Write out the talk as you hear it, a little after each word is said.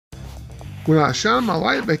When I shine my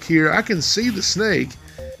light back here, I can see the snake,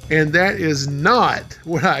 and that is not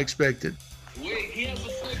what I expected. Wait, he has a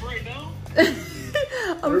snake right now?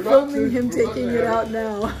 I'm filming him taking it out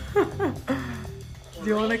now. Do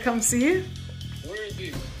you want to come see it? Where is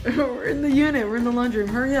he? We're in the unit. We're in the laundry room.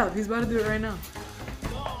 Hurry up. He's about to do it right now.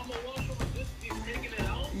 No, I'm gonna wash him with this. He's taking it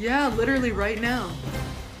out? Yeah, literally right now.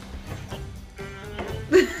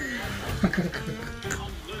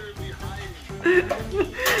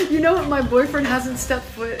 You know what? My boyfriend hasn't stepped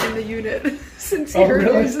foot in the unit since he heard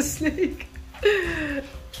there's a snake.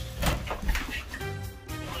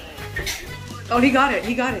 Oh, he got it.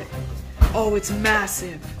 He got it. Oh, it's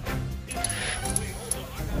massive.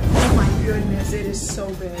 Oh my goodness, it is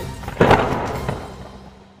so big.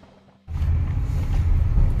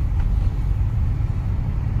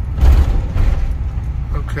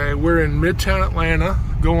 Okay, we're in Midtown Atlanta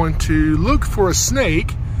going to look for a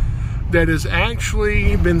snake that has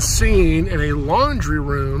actually been seen in a laundry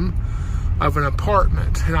room of an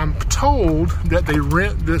apartment. And I'm told that they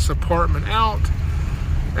rent this apartment out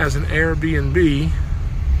as an Airbnb.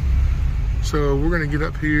 So we're gonna get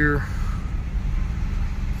up here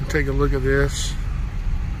and take a look at this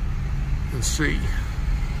and see.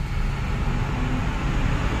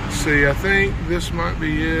 See, I think this might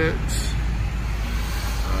be it.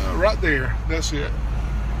 Right there, that's it.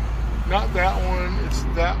 Not that one, it's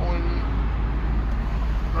that one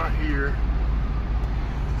right here.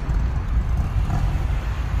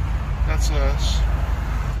 That's us.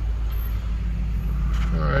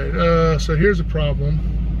 All right, so here's a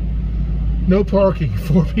problem. No parking,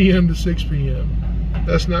 4 p.m. to 6 p.m.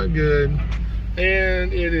 That's not good.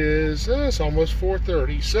 And it is, it's almost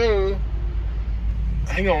 4:30. So,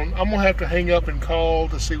 hang on, I'm gonna have to hang up and call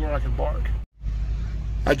to see where I can park.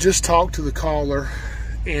 I just talked to the caller,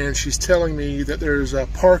 and she's telling me that there's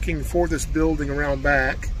parking for this building around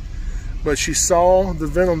back, but she saw the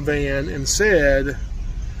Venom van and said,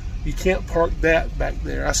 you can't park that back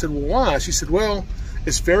there. I said, well, why? She said, well,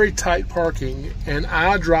 it's very tight parking, and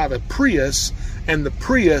I drive a Prius, and the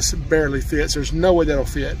Prius barely fits. There's no way that'll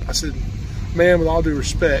fit. I said, ma'am, with all due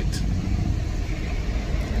respect,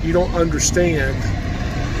 you don't understand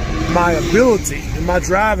my ability and my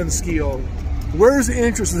driving skill. Where's the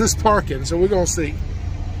entrance of this parking? So we're gonna see.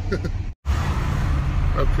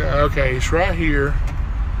 Okay, it's right here.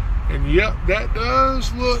 And yep, that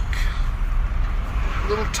does look a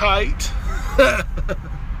little tight.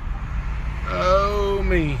 Oh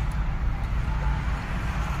me.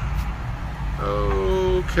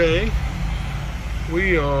 Okay.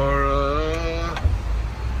 We are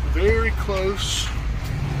very close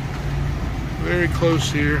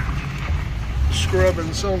here.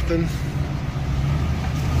 Scrubbing something.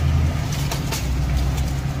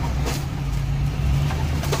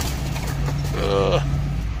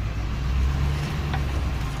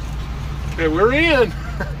 Okay, we're in.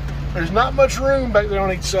 There's not much room back there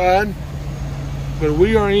on each side, but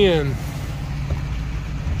we are in.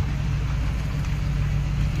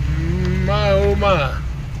 My oh my.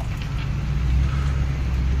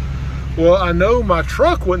 Well, I know my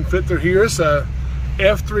truck wouldn't fit through here. It's a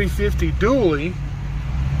F-350 dually.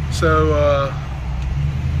 So,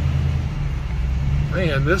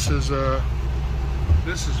 man, this is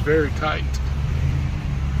very tight.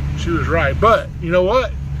 She was right, but you know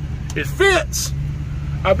what? It fits.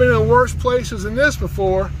 I've been in worse places than this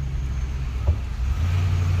before.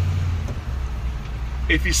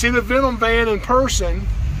 If you see the Venom van in person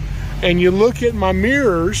and you look at my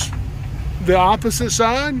mirrors, the opposite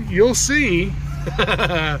side, you'll see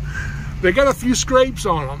they got a few scrapes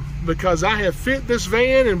on them because I have fit this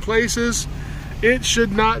van in places it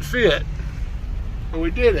should not fit. But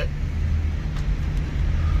we did it.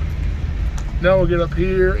 Now we'll get up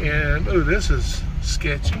here and, oh, this is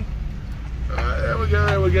sketchy. All right, there we go,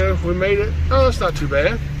 there we go. We made it. Oh, that's not too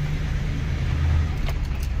bad.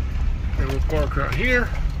 And we'll park right here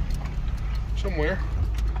somewhere.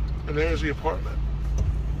 And there's the apartment.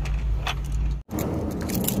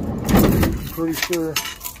 Pretty sure.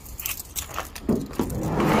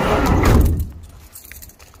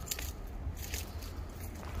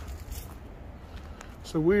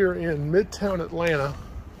 So we are in Midtown Atlanta.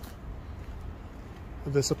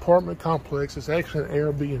 This apartment complex is actually an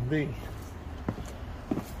Airbnb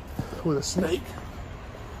with a snake.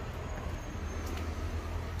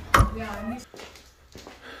 Yeah.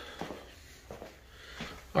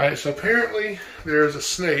 All right, so apparently there's a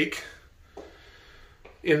snake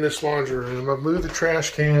in this laundry room. I've moved the trash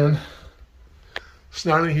can. It's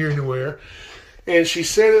not in here anywhere. And she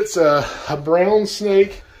said it's a brown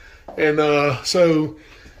snake. And so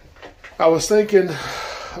I was thinking,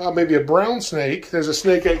 maybe a brown snake. There's a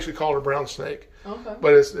snake actually called a brown snake. Okay.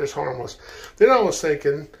 But it's harmless. Then I was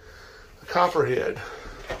thinking a copperhead.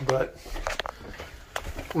 But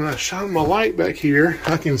when I shine my light back here,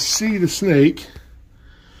 I can see the snake.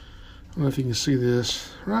 I don't know if you can see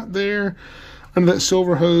this. Right there under that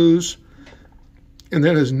silver hose. And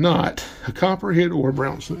that is not a copperhead or a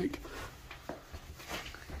brown snake.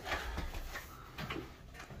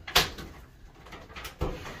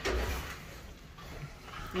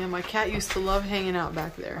 Yeah, my cat used to love hanging out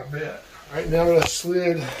back there. I bet. Right now that I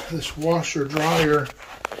slid this washer dryer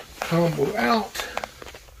combo out,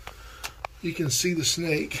 you can see the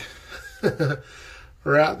snake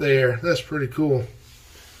right there. That's pretty cool.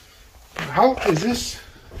 How is this?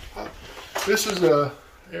 This is a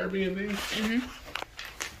Airbnb? Mm-hmm.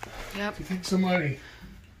 Yep. Do you think somebody...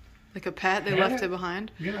 Like a pet, they left it behind?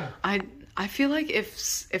 Yeah. I feel like if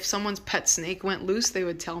someone's pet snake went loose, they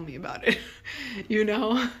would tell me about it. You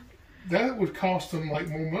know? That would cost them like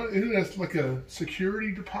more money. Isn't that like a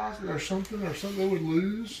security deposit or something they would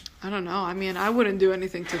lose? I don't know. I mean, I wouldn't do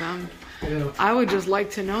anything to them. Yeah. I would just like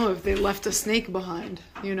to know if they left a snake behind,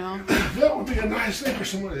 you know? That would be a nice thing for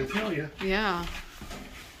somebody to tell you. Yeah.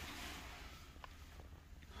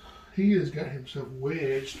 He has got himself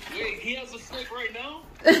wedged. Wait, he has a snake right now?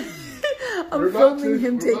 I'm filming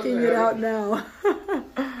him taking it out now.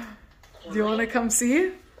 Do you want to come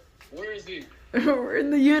see? Where is he? We're in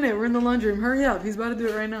the unit. We're in the laundry room. Hurry up. He's about to do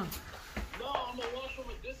it right now. No, I'm gonna wash him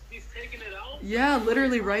with this. He's taking it out? Yeah,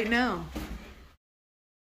 literally right now.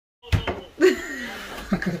 Oh, no.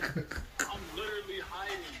 I'm literally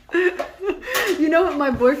hiding. You know what? My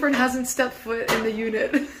boyfriend hasn't stepped foot in the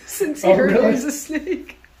unit since he Oh, heard really? there's a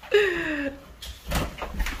snake.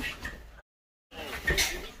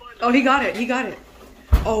 Oh, he got it. He got it.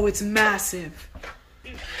 Oh, it's massive.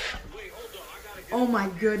 Wait, hold on. I gotta get Oh my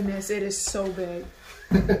goodness, it is so big.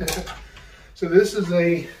 So this is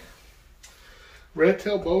a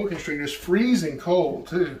red-tailed boa constrictor. It's freezing cold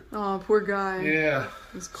too. Oh, poor guy. Yeah.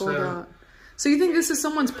 It's cold out. So you think this is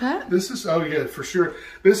someone's pet? This is, oh yeah, for sure.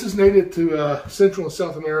 This is native to Central and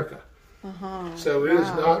South America. Uh-huh. So it is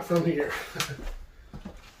not from here.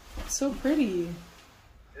 It's so pretty.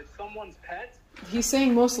 It's someone's pet? He's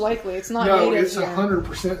saying most likely. It's not No, native it's here.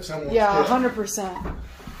 100% someone's Yeah, pet. 100%.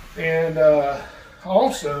 And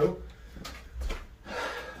also,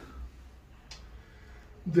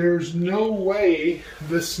 there's no way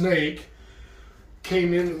this snake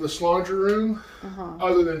came into this laundry room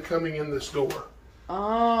other than coming in this door.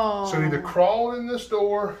 Oh. So either crawled in this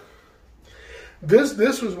door.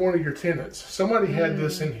 This was one of your tenants. Somebody had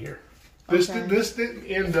this in here. This didn't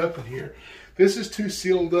end up in here. This is too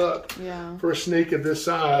sealed up for a snake of this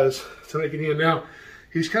size to make it in. Now,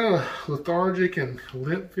 he's kind of lethargic and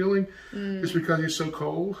limp feeling just because he's so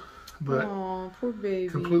cold. But oh, poor baby.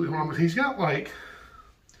 completely harmless. He's got like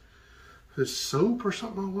this soap or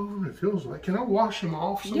something all over him, it feels like. Can I wash him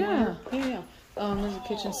off somewhere? Yeah. There's a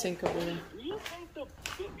kitchen sink over there. Do you think the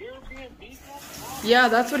Airbnb people? Yeah,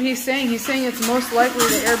 that's what he's saying. He's saying it's most likely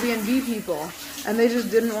the Airbnb people. And they just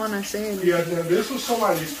didn't want to say anything. Yeah, no, this was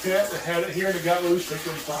somebody's pet that had it here and it got loose. They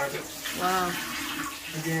couldn't find it. Wow.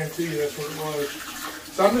 I guarantee you that's what it was.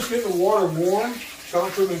 So I'm just getting the water warm.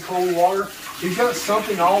 Don't put him in cold water. He's got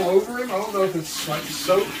something all over him. I don't know if it's like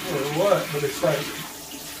soap or what, but it's like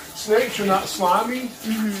snakes are not slimy.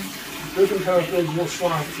 This one kind of feels more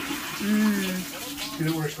slimy. Get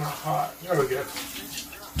it where it's not hot. There we go.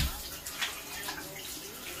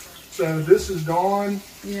 So this is Dawn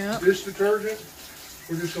dish detergent.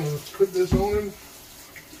 We're just going to put this on him.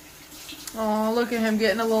 Oh, look at him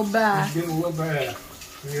getting a little bath. He's getting a little bath.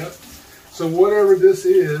 Yep. So whatever this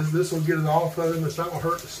is, this will get it off of him. It's not going to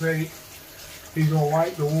hurt the snake. He's going to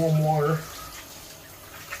like the warm water.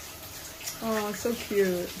 Oh, so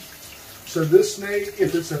cute. So this snake,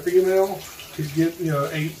 if it's a female, could get,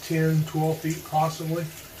 8, 10, 12 feet possibly.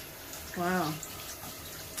 Wow.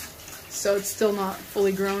 So it's still not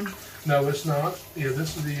fully grown? No, it's not. Yeah,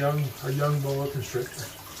 this is a young boa constrictor.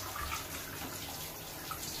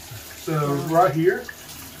 So right here,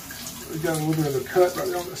 we've got a little bit of a cut right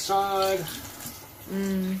there on the side.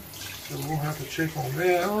 So we'll have to check on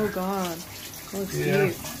that. Oh God. Looks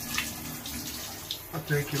deep. I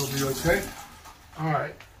think it'll be okay. All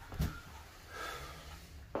right.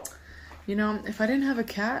 You know, if I didn't have a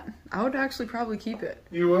cat, I would actually probably keep it.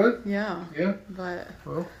 You would? Yeah. Yeah. But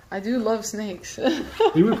Well, I do love snakes.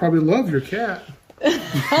 he would probably love your cat.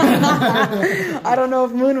 I don't know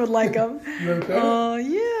if Moon would like them. Okay. Oh,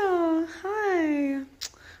 yeah. Hi.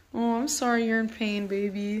 Oh, I'm sorry you're in pain,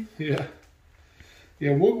 baby. Yeah.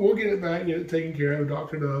 Yeah, we'll get it back, get it taken care of,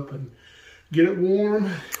 doctored up, and get it warm.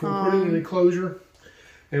 We'll put it in an enclosure.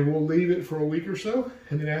 and we'll leave it for a week or so.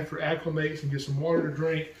 And then after it acclimates and get some water to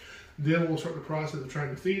drink, then we'll start the process of trying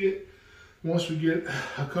to feed it. Once we get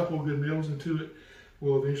a couple of good meals into it,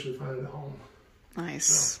 we'll eventually find it a home. Nice.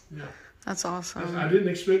 So, yeah. That's awesome. I didn't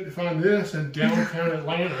expect to find this in downtown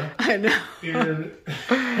Atlanta. I know. In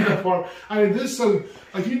a farm. I mean, this so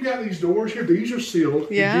like you've got these doors here. These are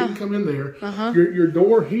sealed. Yeah. You didn't come in there. Your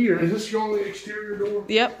door here is this your only exterior door?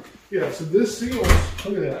 Yep. Yeah. So this seals.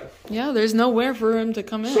 Look at that. Yeah. There's nowhere for him to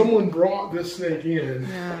come in. Someone brought this snake in,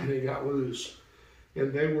 and it got loose.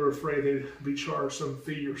 And they were afraid they'd be charged some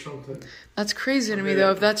fee or something. That's crazy to me,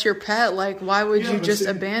 though. If that's your pet, like, why would you just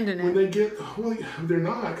abandon it? When they get, well, they're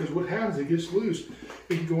not, because what happens, it gets loose.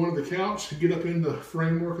 It can go under the couch, get up in the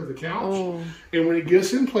framework of the couch. Oh. And when it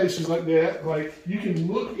gets in places like that, like, you can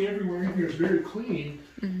look everywhere in here, it's very clean.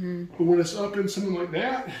 But when it's up in something like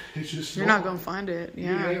that, it's just you're not going to find it.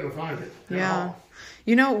 Yeah. You're not going to find it. Yeah.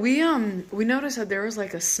 You know, we noticed that there was,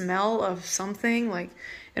 like, a smell of something, like,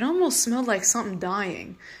 it almost smelled like something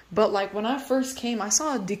dying. But, like, when I first came, I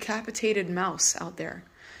saw a decapitated mouse out there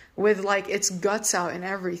with, like, its guts out and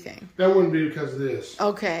everything. That wouldn't be because of this.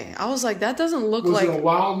 Okay. I was like, that doesn't look like... Was it a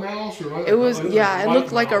wild mouse? Or it was, yeah, it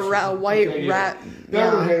looked like a white rat.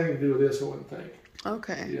 That wouldn't have anything to do with this, I wouldn't think.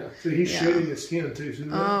 Okay. Yeah. See, he's shedding his skin, too. See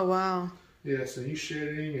that? Oh, wow. Yeah, so he's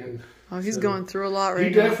shedding and... Oh, he's going through a lot right now.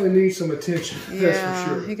 He definitely needs some attention. That's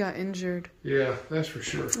for sure. He got injured. Yeah, that's for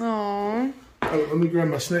sure. Aww. Oh, let me grab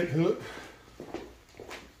my snake hook.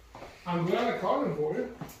 I'm glad I caught him for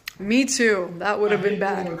you. Me too. That would have been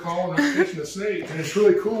bad. I call and I'm catching a snake, and it's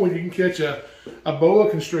really cool when you can catch a boa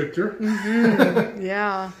constrictor.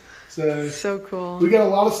 Yeah. So cool. We got a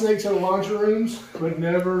lot of snakes in the laundry rooms, but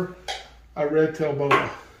never a red-tailed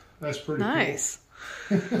boa. That's pretty nice.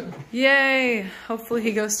 Cool. Yay! Hopefully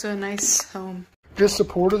he goes to a nice home. Just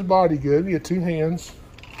support his body good. You get 2 hands,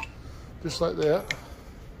 just like that.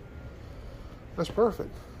 That's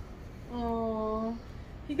perfect. Oh,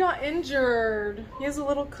 he got injured. He has a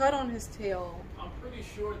little cut on his tail. I'm pretty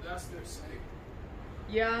sure that's their snake.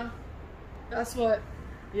 Yeah, that's what.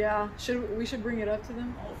 Yeah, we should bring it up to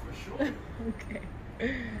them? Oh, for sure.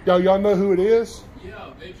 Okay. Y'all know who it is?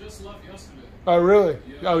 Yeah, they just left yesterday. Oh, really?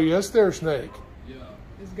 Yeah. Oh, yes, their snake. Yeah.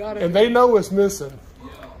 It's gotta and be. they know it's missing.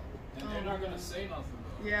 Yeah, and they're not gonna say nothing.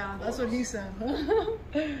 Yeah, that's what he said.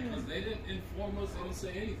 Because they didn't inform us, they didn't say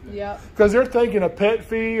anything. Yeah. Because they're thinking a pet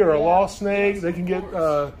fee or a lost snake, they can get,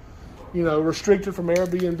 restricted from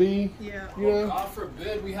Airbnb. Yeah. You know? God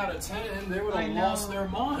forbid we had a tenant, they would have lost their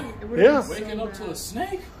mind. Yeah. Waking up to a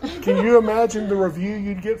snake. Can you imagine the review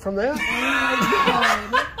you'd get from that?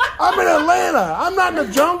 I'm in Atlanta. I'm not in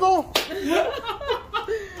the jungle.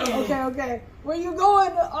 Okay. Where you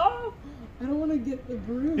going? Oh. I don't want to get the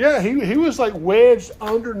bruise. Yeah, he was like wedged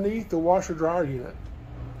underneath the washer dryer unit.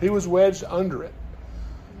 He was wedged under it.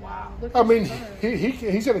 Wow. I mean,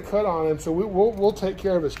 he's got a cut on him, so we'll take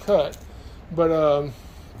care of his cut. But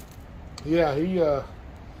yeah,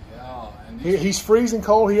 he's freezing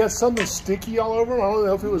cold. He has something sticky all over him. I don't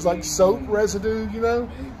know if it was like soap residue, you know.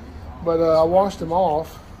 But I washed him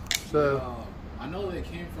off. So I know they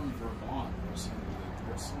came from Vermont or something.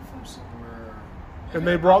 They're from somewhere. And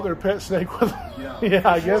they brought their pet snake with them. Yeah,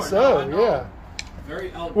 I guess so. Yeah.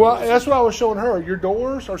 Very outdoorsy. Well, that's what I was showing her. Your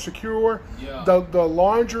doors are secure. Yeah. The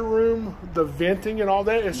laundry room, the venting and all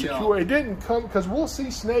that is secure. It didn't come, because we'll see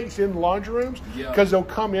snakes in laundry rooms because they'll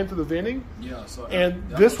come into the venting. Yeah. So and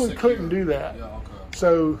this one couldn't do that. Yeah. Okay.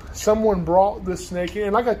 So someone brought this snake in.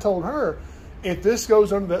 And like I told her, if this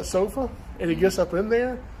goes under that sofa and it gets up in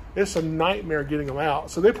there, it's a nightmare getting them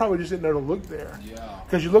out. So they probably just didn't know to look there. Yeah.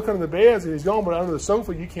 Because you look under the beds and he's gone, but under the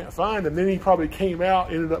sofa you can't find him. Then he probably came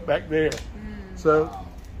out, ended up back there. So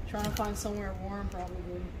trying to find somewhere warm,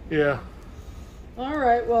 probably. Yeah. All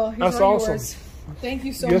right. Well, here's that's awesome. Yours. Thank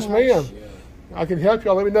you so much. Yes, ma'am. I can help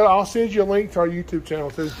y'all. Let me know. I'll send you a link to our YouTube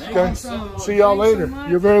channel too. Okay. See y'all later. So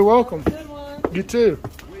You're very welcome. Good one. You too.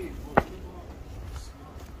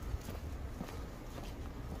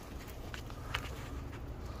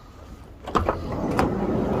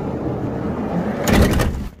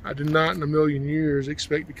 I did not in a million years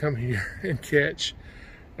expect to come here and catch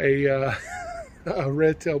a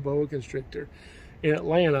red-tailed boa constrictor in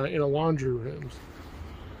Atlanta in a laundry room.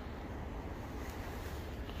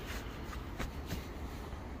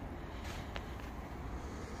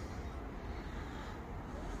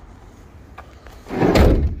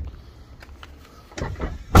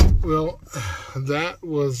 Well, that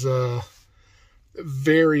was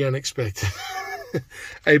very unexpected.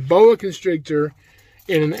 A boa constrictor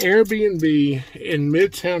in an Airbnb in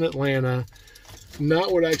Midtown Atlanta.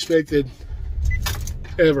 Not what I expected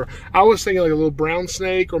ever. I was thinking like a little brown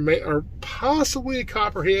snake or possibly a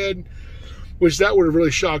copperhead, which that would have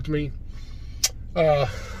really shocked me.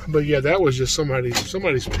 But yeah, that was just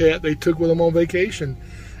somebody's pet. They took with them on vacation,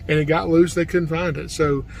 and it got loose. They couldn't find it.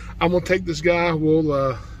 So I'm gonna take this guy.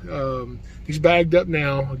 He's bagged up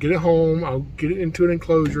now. I'll get it home. I'll get it into an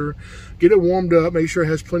enclosure, get it warmed up, make sure it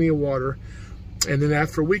has plenty of water, and then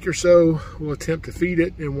after a week or so, we'll attempt to feed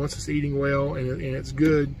it. And once it's eating well and it's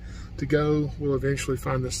good to go, we'll eventually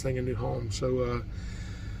find this thing a new home. So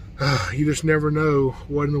you just never know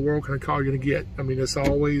what in the world kind of call you're gonna get. I mean, it's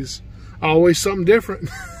always something different.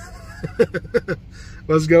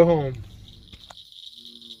 Let's go home.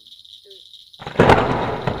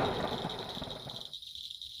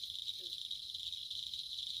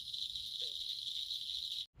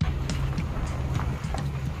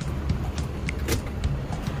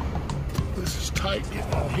 This is tight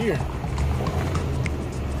getting out of here.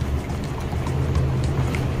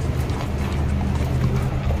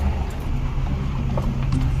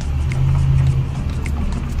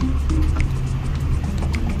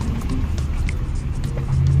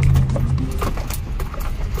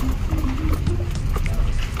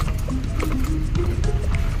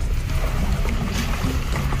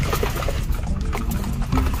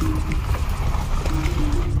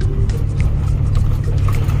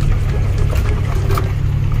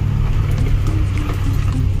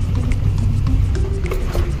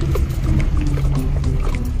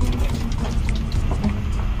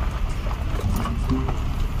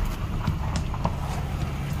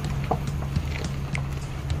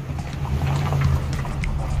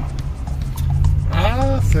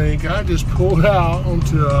 I just pulled out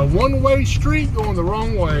onto a one-way street going the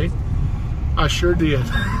wrong way. I sure did.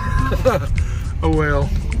 Oh well,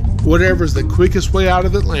 whatever's the quickest way out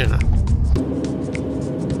of Atlanta.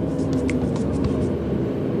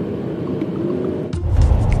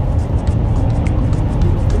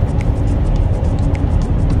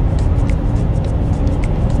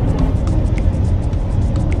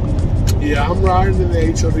 Yeah, I'm riding in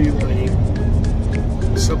the HOV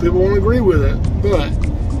lane. Some people won't agree with it, but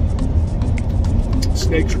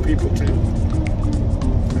snakes are people too.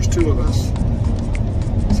 There's two of us.